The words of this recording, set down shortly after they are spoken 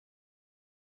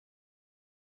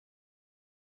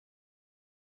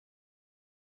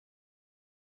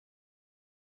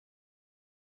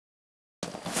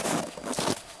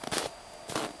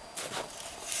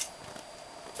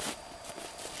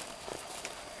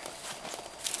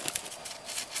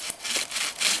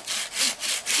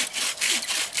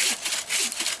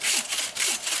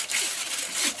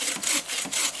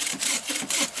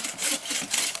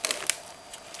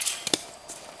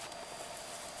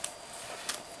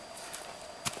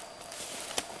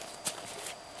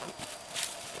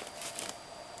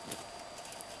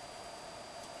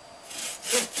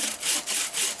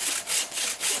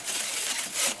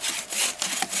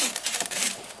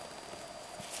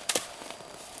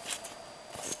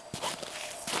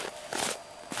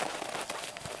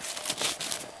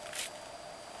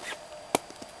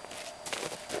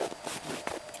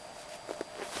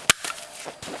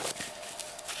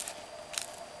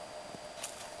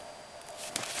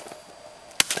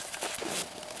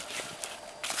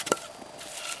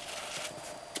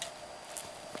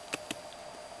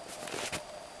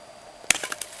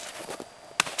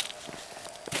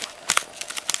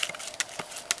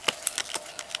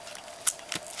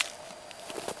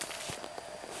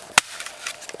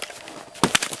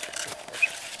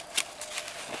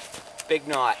big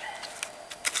knot.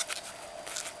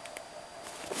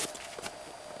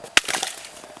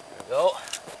 There we go.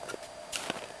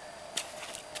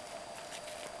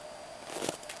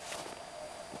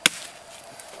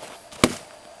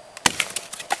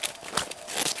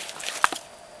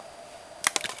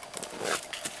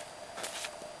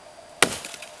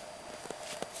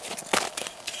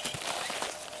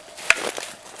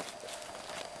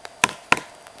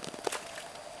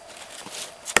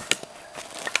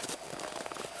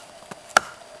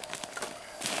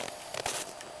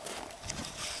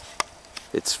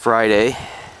 It's Friday,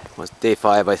 was day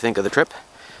 5 I think of the trip.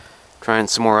 Trying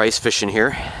some more ice fishing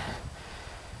here.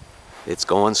 It's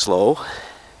going slow.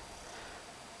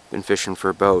 Been fishing for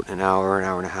about an hour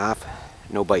and a half.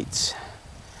 No bites.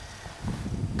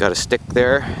 Got a stick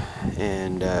there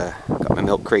and got my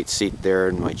milk crate seat there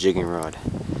and my jigging rod.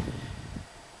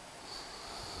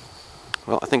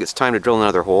 Well, I think it's time to drill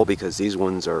another hole because these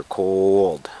ones are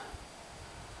cold.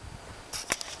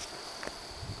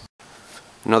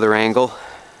 Another angle.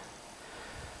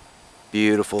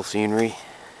 Beautiful scenery.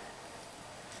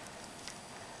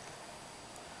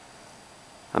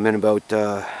 I'm in about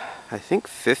I think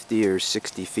 50 or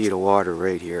 60 feet of water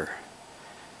right here.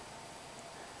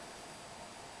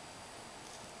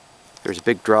 There's a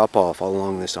big drop off all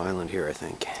along this island here, I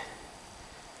think.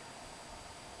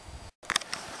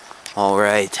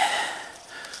 Alright.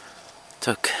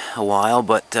 Took a while,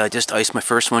 but just iced my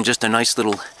first one. Just a nice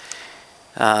little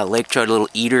lake trout, a little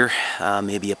eater,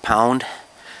 maybe a pound.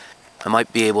 I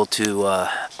might be able to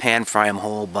pan fry them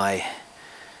whole by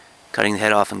cutting the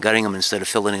head off and gutting them instead of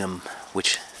filleting them,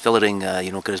 which filleting you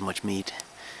don't get as much meat.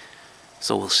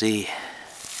 So we'll see.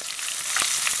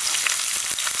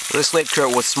 Well, this lake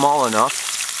trout was small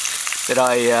enough that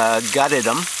I gutted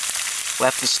them,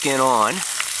 left the skin on,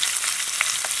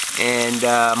 and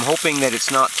I'm hoping that it's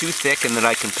not too thick and that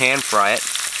I can pan fry it.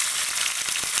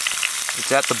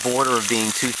 It's at the border of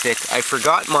being too thick. I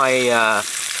forgot my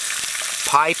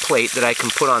pie plate that I can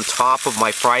put on top of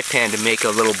my fry pan to make a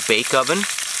little bake oven.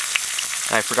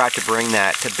 I forgot to bring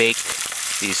that to bake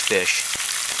these fish.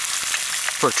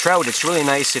 For trout, it's really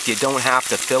nice if you don't have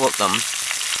to fillet them.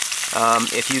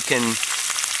 If you can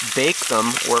bake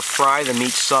them or fry them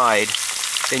each side,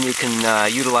 then you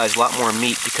can utilize a lot more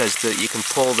meat because you can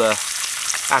pull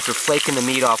after flaking the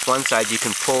meat off one side, you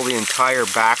can pull the entire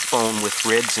backbone with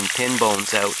ribs and pin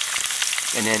bones out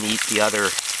and then eat the other.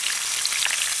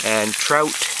 And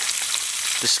trout,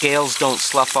 the scales don't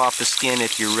slough off the skin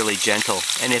if you're really gentle.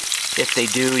 And if they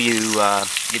do, you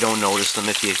don't notice them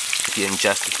if you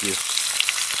ingest a few.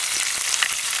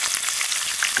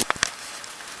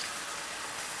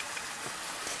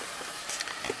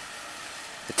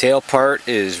 The tail part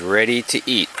is ready to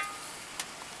eat.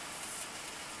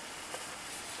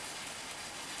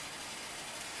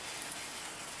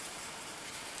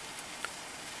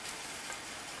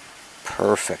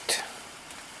 Perfect.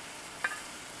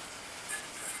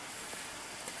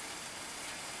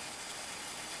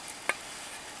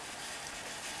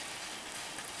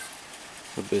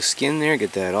 A little bit of skin there,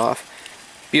 get that off.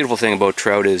 Beautiful thing about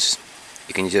trout is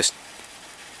you can just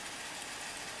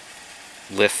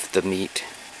lift the meat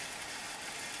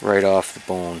right off the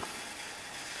bone.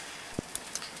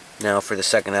 Now for the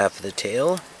second half of the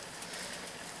tail.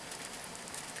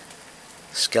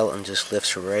 The skeleton just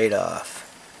lifts right off.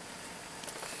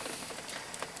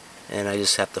 And I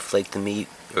just have to flake the meat,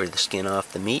 or the skin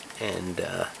off the meat, and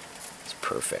it's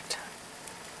perfect.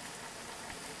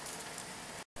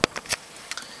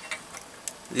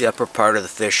 The upper part of the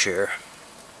fish here.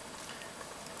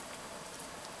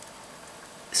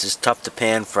 This is tough to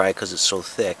pan fry because it's so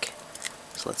thick.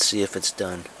 So let's see if it's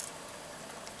done.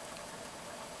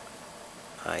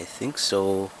 I think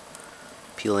so.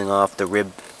 Peeling off the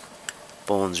rib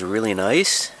bones really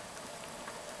nice.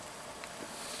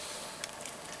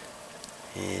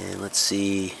 And let's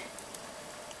see.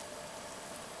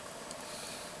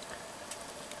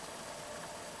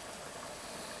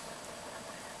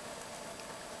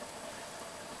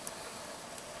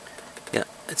 Yeah,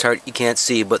 it's hard, you can't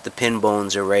see, but the pin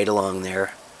bones are right along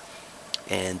there.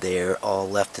 And they're all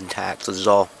left intact.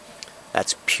 So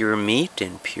that's pure meat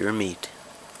and pure meat.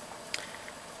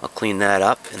 I'll clean that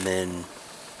up and then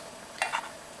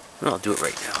I'll do it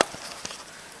right now.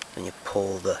 And you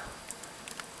pull the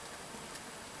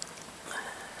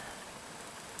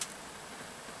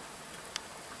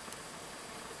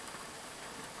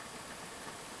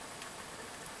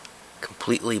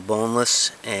completely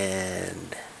boneless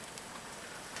and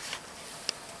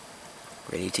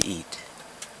ready to eat.